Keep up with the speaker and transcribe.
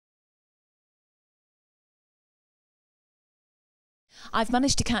I've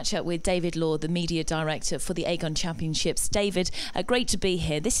managed to catch up with David Law, the Media Director for the Aegon Championships. David, great to be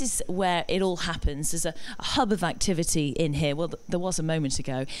here. This is where it all happens. There's a hub of activity in here. Well, there was a moment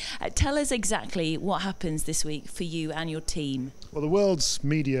ago. Tell us exactly what happens this week for you and your team. Well, the world's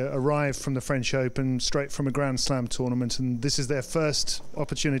media arrived from the French Open straight from a Grand Slam tournament, and this is their first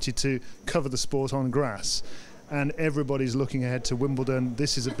opportunity to cover the sport on grass. And everybody's looking ahead to Wimbledon.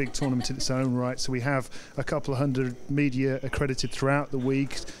 This is a big tournament in its own right. So we have a couple of hundred media accredited throughout the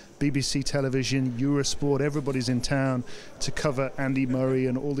week. BBC Television, Eurosport, everybody's in town to cover Andy Murray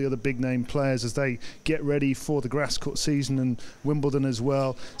and all the other big name players as they get ready for the grass court season and Wimbledon as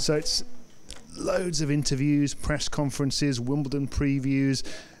well. So it's loads of interviews, press conferences, Wimbledon previews.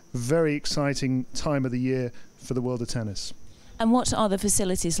 Very exciting time of the year for the world of tennis. And what are the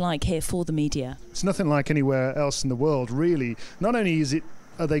facilities like here for the media? It's nothing like anywhere else in the world, really. Not only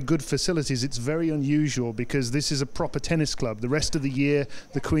are they good facilities, it's very unusual because this is a proper tennis club. The rest of the year,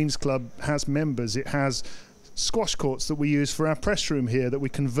 the Queen's Club has members. It has squash courts that we use for our press room here that we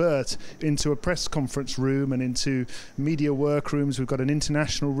convert into a press conference room and into media workrooms. We've got an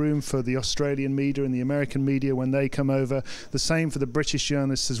international room for the Australian media and the American media when they come over. The same for the British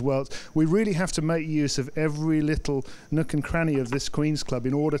journalists as well. We really have to make use of every little nook and cranny of this Queen's Club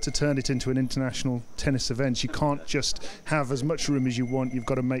in order to turn it into an international tennis event. You can't just have as much room as you want. You've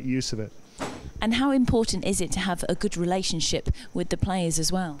got to make use of it. And how important is it to have a good relationship with the players as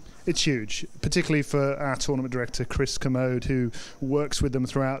well? It's huge, particularly for our tournament director, Chris Commode, who works with them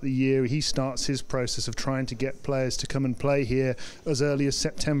throughout the year. He starts his process of trying to get players to come and play here as early as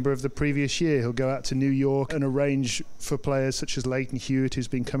September of the previous year. He'll go out to New York and arrange for players such as Leighton Hewitt, who's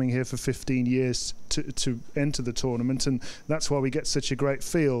been coming here for 15 years to enter the tournament, and that's why we get such a great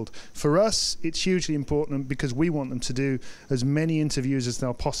field. For us, it's hugely important because we want them to do as many interviews as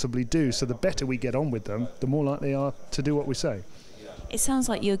they'll possibly do, so the better we get on with them, the more likely they are to do what we say. It sounds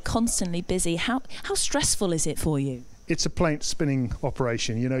like you're constantly busy. How stressful is it for you? It's a plate spinning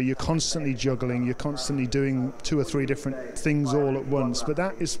operation. You know, you're constantly juggling, you're constantly doing 2 or 3 different things all at once, but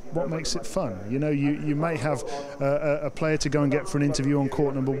that is what makes it fun. You know, you may have a player to go and get for an interview on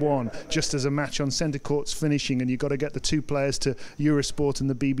court number 1, just as a match on centre court's finishing, and you've got to get the 2 players to Eurosport and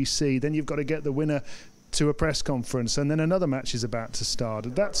the BBC, then you've got to get the winner to a press conference, and then another match is about to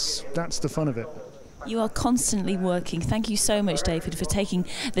start. That's the fun of it. You are constantly working. Thank you so much, David, for taking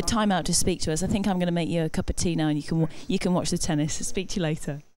the time out to speak to us. I think I'm going to make you a cup of tea now and you can watch the tennis. Speak to you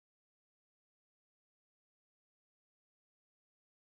later.